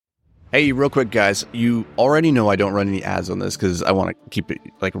Hey, real quick, guys. You already know I don't run any ads on this because I want to keep it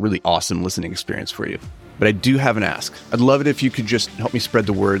like a really awesome listening experience for you. But I do have an ask. I'd love it if you could just help me spread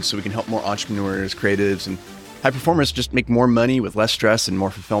the word so we can help more entrepreneurs, creatives, and high performers just make more money with less stress and more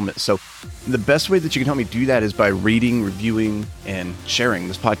fulfillment. So the best way that you can help me do that is by reading, reviewing, and sharing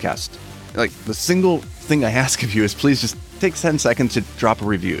this podcast. Like, the single thing I ask of you is please just take 10 seconds to drop a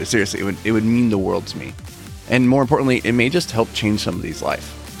review. Seriously, it would mean the world to me. And more importantly, it may just help change somebody's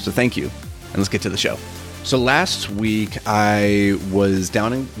life. So thank you, and let's get to the show. So last week, I was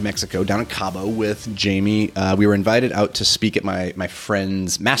down in Mexico, down in Cabo with Jamie. We were invited out to speak at my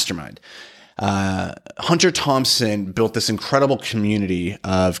friend's Mastermind. Hunter Thompson built this incredible community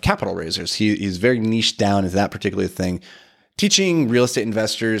of capital raisers. He's very niched down into that particular thing, teaching real estate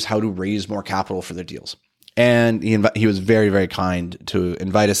investors how to raise more capital for their deals. And he was very, very kind to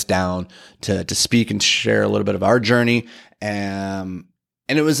invite us down to speak and share a little bit of our journey.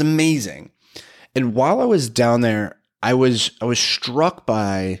 And it was amazing. And while I was down there, I was struck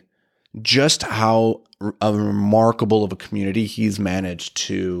by just how remarkable of a community he's managed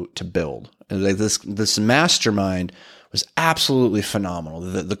to build. And like this mastermind was absolutely phenomenal.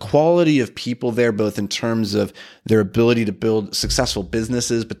 The quality of people there, both in terms of their ability to build successful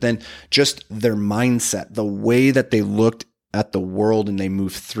businesses, but then just their mindset, the way that they looked at the world and they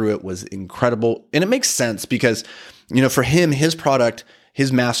moved through it was incredible. And it makes sense because, for him, his product,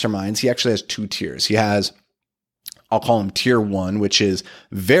 his masterminds, he actually has two tiers. He has, I'll call him tier one, which is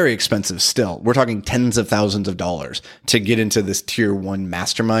very expensive still. We're talking tens of thousands of dollars to get into this tier one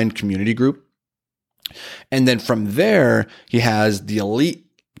mastermind community group. And then from there, he has the elite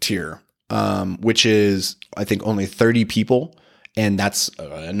tier, which is, I think, only 30 people. And that's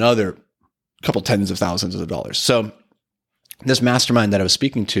another couple tens of thousands of dollars. So this mastermind that I was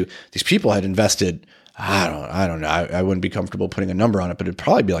speaking to, these people had invested, I don't know. I wouldn't be comfortable putting a number on it, but it'd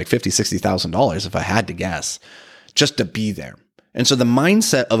probably be like $50,000, $60,000 if I had to guess, just to be there. And so the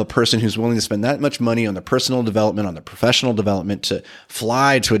mindset of a person who's willing to spend that much money on their personal development, on their professional development, to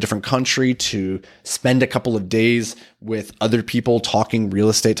fly to a different country, to spend a couple of days with other people talking real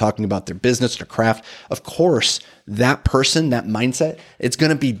estate, talking about their business, their craft. Of course, that person, that mindset, it's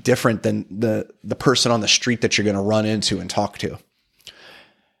going to be different than the person on the street that you're going to run into and talk to.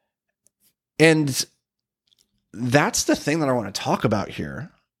 And that's the thing that I want to talk about here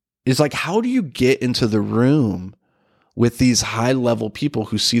is like, how do you get into the room with these high level people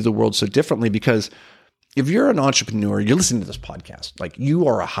who see the world so differently? Because if you're an entrepreneur, you're listening to this podcast, like you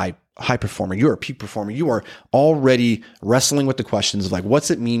are a high performer, you're a peak performer, you are already wrestling with the questions of like,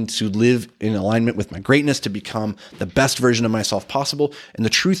 what's it mean to live in alignment with my greatness, to become the best version of myself possible? And the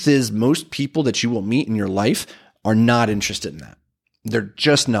truth is, most people that you will meet in your life are not interested in that. They're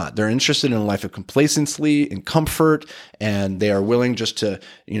just not. They're interested in a life of complacency and comfort, and they are willing just to,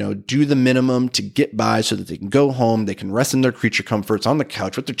 do the minimum to get by so that they can go home, they can rest in their creature comforts on the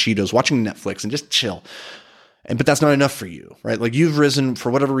couch with their Cheetos, watching Netflix and just chill. But that's not enough for you, right? Like, you've risen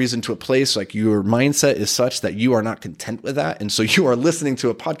for whatever reason to a place, like your mindset is such that you are not content with that. And so you are listening to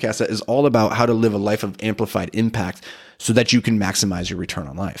a podcast that is all about how to live a life of amplified impact so that you can maximize your return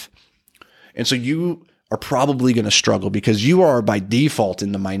on life. And so you are probably going to struggle because you are by default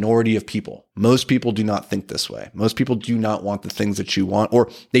in the minority of people. Most people do not think this way. Most people do not want the things that you want, or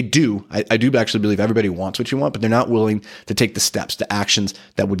they do. I do actually believe everybody wants what you want, but they're not willing to take the steps, the actions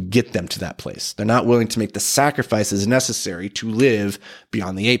that would get them to that place. They're not willing to make the sacrifices necessary to live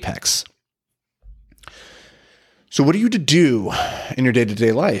beyond the apex. So what are you to do in your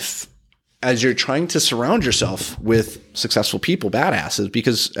day-to-day life as you're trying to surround yourself with successful people, badasses?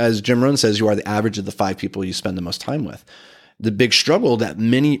 Because as Jim Rohn says, you are the average of the 5 people you spend the most time with. The big struggle that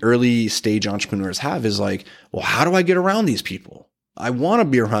many early stage entrepreneurs have is like, well, how do I get around these people? I want to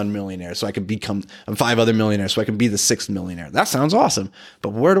be around millionaires so I can become 5 other millionaires so I can be the 6th millionaire. That sounds awesome.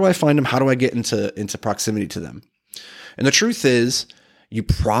 But where do I find them? How do I get into proximity to them? And the truth is, you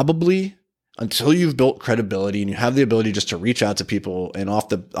probably, until you've built credibility and you have the ability just to reach out to people and off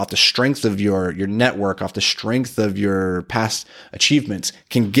the strength of your network, off the strength of your past achievements,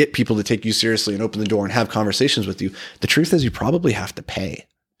 can get people to take you seriously and open the door and have conversations with you. The truth is, you probably have to pay.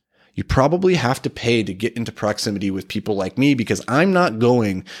 You probably have to pay to get into proximity with people like me, because I'm not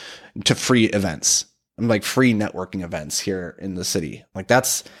going to free events. I'm like free networking events here in the city. Like,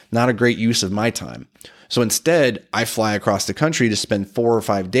 that's not a great use of my time. So instead, I fly across the country to spend 4 or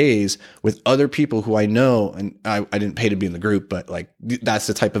 5 days with other people who I know, and I didn't pay to be in the group, but like that's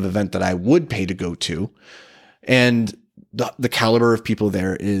the type of event that I would pay to go to. And the caliber of people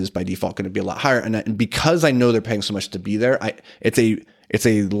there is by default going to be a lot higher. And because I know they're paying so much to be there, it's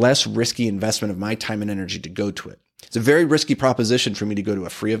a less risky investment of my time and energy to go to it. It's a very risky proposition for me to go to a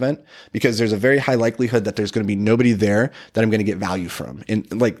free event because there's a very high likelihood that there's going to be nobody there that I'm going to get value from.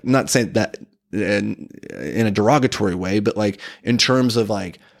 And like, not saying that in a derogatory way, but like in terms of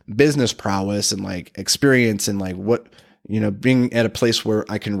like business prowess and like experience and like what, being at a place where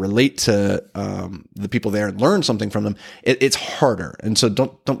I can relate to the people there and learn something from them, it's harder. And so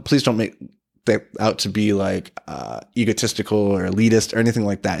please don't make that out to be like egotistical or elitist or anything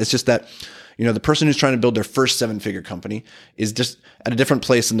like that. It's just that, the person who's trying to build their first 7-figure company is just at a different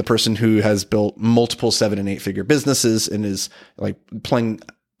place than the person who has built multiple 7 and 8-figure businesses and is like playing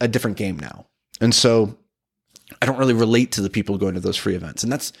a different game now. And so I don't really relate to the people going to those free events.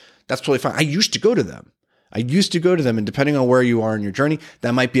 And that's totally fine. I used to go to them. And depending on where you are in your journey,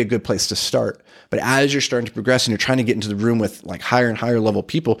 that might be a good place to start. But as you're starting to progress and you're trying to get into the room with like higher and higher level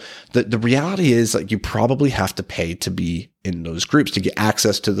people, the reality is like you probably have to pay to be in those groups to get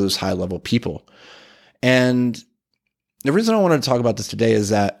access to those high level people. And the reason I wanted to talk about this today is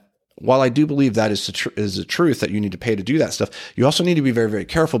that while I do believe that is the truth, that you need to pay to do that stuff, you also need to be very, very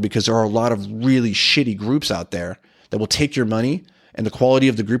careful because there are a lot of really shitty groups out there that will take your money. And the quality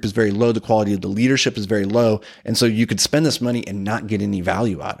of the group is very low. The quality of the leadership is very low. And so you could spend this money and not get any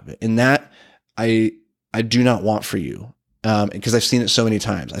value out of it. And that I do not want for you. Because I've seen it so many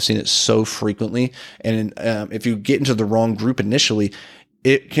times. I've seen it so frequently. And if you get into the wrong group initially,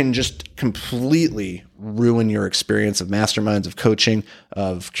 it can just completely ruin your experience of masterminds, of coaching,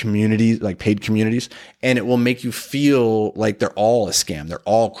 of communities, like paid communities. And it will make you feel like they're all a scam. They're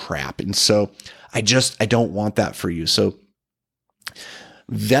all crap. And so I don't want that for you. So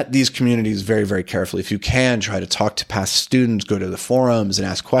vet these communities very, very carefully. If you can, try to talk to past students, go to the forums and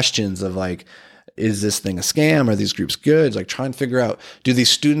ask questions of like, is this thing a scam? Are these groups good? Like try and figure out, do these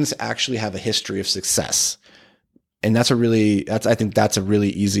students actually have a history of success? And I think that's a really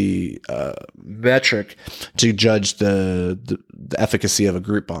easy metric to judge the efficacy of a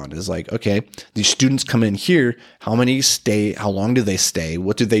group bond is like, okay, these students come in here, how many stay? How long do they stay?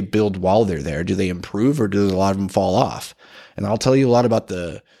 What do they build while they're there? Do they improve or do a lot of them fall off? And I'll tell you a lot about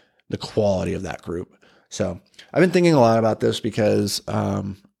the quality of that group. So I've been thinking a lot about this because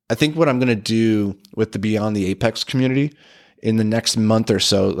I think what I'm going to do with the Beyond the Apex community in the next month or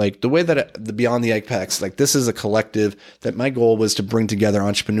so, like the way that the Beyond the Apex, like this is a collective that my goal was to bring together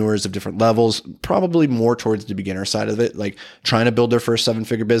entrepreneurs of different levels, probably more towards the beginner side of it, like trying to build their first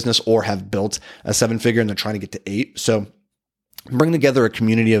 7-figure business or have built a 7-figure and they're trying to get to 8. So bring together a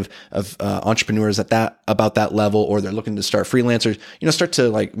community of entrepreneurs about that level, or they're looking to start freelancers, start to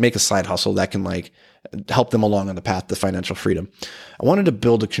like make a side hustle that can like help them along on the path to financial freedom. I wanted to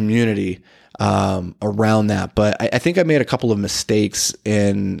build a community around that, but I think I made a couple of mistakes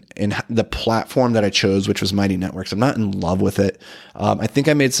in the platform that I chose, which was Mighty Networks. I'm not in love with it. I think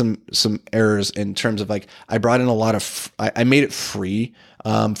I made some errors in terms of like I brought in a lot of I made it free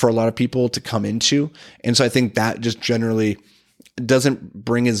for a lot of people to come into, and so I think that just generally doesn't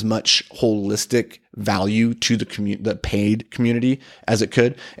bring as much holistic value to the paid community as it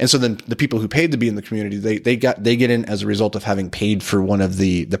could. And so then the people who paid to be in the community, they get in as a result of having paid for one of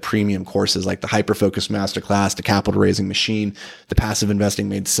the premium courses, like the Hyper Focus Masterclass, the Capital Raising Machine, the Passive Investing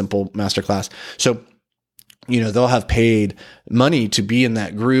Made Simple Masterclass. So they'll have paid money to be in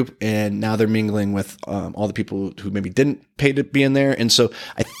that group, and now they're mingling with all the people who maybe didn't pay to be in there. And so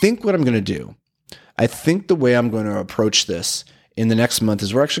I think what I'm going to do, I think the way I'm going to approach this in the next month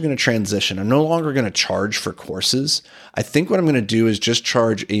is we're actually going to transition. I'm no longer going to charge for courses. I think what I'm going to do is just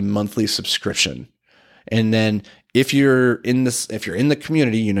charge a monthly subscription. And then if you're in the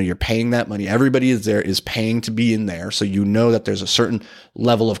community, you're paying that money. Everybody is paying to be in there. So that there's a certain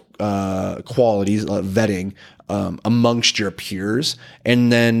level of qualities, vetting amongst your peers.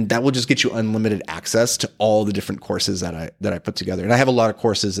 And then that will just get you unlimited access to all the different courses that I put together. And I have a lot of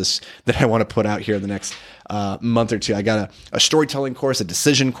courses that I want to put out here in the next month or two. I got a storytelling course, a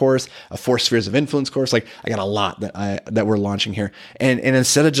decision course, a 4 spheres of influence course. Like I got a lot that we're launching here. And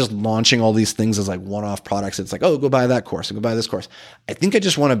instead of just launching all these things as like one-off products, it's like, oh, go buy that course and go buy this course. I think I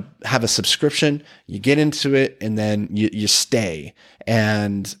just want to have a subscription. You get into it and then you stay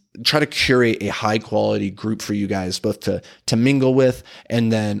and try to curate a high quality group for you guys, both to mingle with.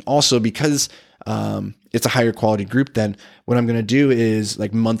 And then also because it's a higher quality group, then what I'm going to do is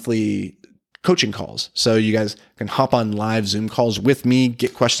like monthly coaching calls. So you guys can hop on live Zoom calls with me,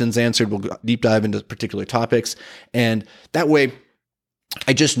 get questions answered. We'll deep dive into particular topics. And that way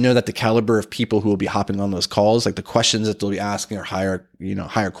I just know that the caliber of people who will be hopping on those calls, like the questions that they'll be asking are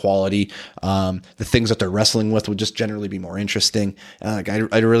higher quality. The things that they're wrestling with will just generally be more interesting.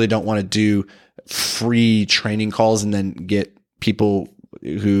 I really don't want to do free training calls and then get people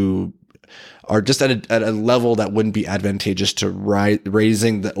who are just at a level that wouldn't be advantageous to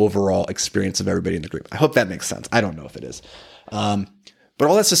raising the overall experience of everybody in the group. I hope that makes sense. I don't know if it is. But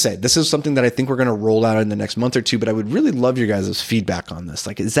all that's to say, this is something that I think we're going to roll out in the next month or two, but I would really love your guys' feedback on this.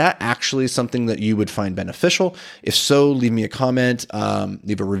 Like, is that actually something that you would find beneficial? If so, leave me a comment,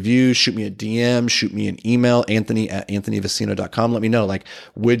 leave a review, shoot me a DM, shoot me an email, anthony@anthonyvicino.com. Let me know, like,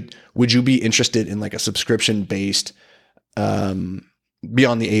 would you be interested in like a subscription-based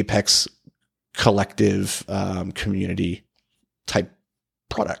Beyond the Apex collective community type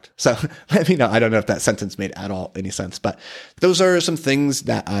product? So let me know. I don't know if that sentence made at all any sense, but those are some things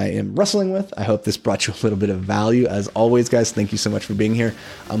that I am wrestling with. I hope this brought you a little bit of value. As always, guys, thank you so much for being here.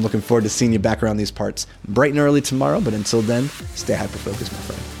 I'm looking forward to seeing you back around these parts bright and early tomorrow, but until then, stay hyper-focused, my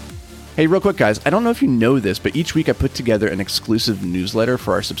friend. Hey, real quick, guys, I don't know if you know this, but each week I put together an exclusive newsletter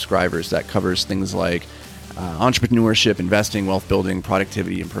for our subscribers that covers things like entrepreneurship, investing, wealth building,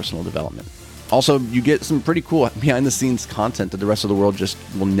 productivity, and personal development. Also, you get some pretty cool behind-the-scenes content that the rest of the world just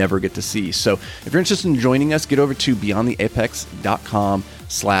will never get to see. So if you're interested in joining us, get over to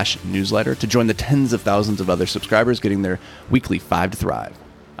beyondtheapex.com/newsletter to join the tens of thousands of other subscribers getting their weekly 5 to Thrive.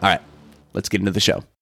 All right, let's get into the show.